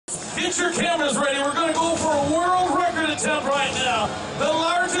Get your cameras ready. We're going to go for a world record attempt right now. The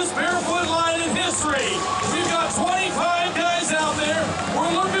largest barefoot line in history. We've got 25 guys out there. We're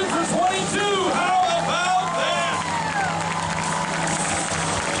looking for 22. How about that?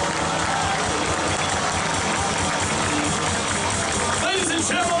 Ladies and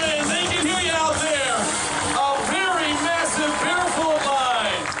gentlemen, they can hear you out there. A very massive barefoot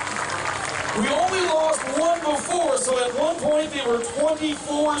line. We only lost one before, so at one point they were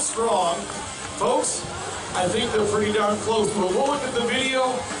 24 strong. Folks, I think they're pretty darn close, but we'll look at the video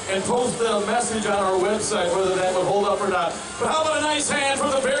and post a message on our website whether that would hold up or not. But how about a nice hand for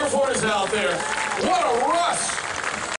the Barefooters out there? What a rush!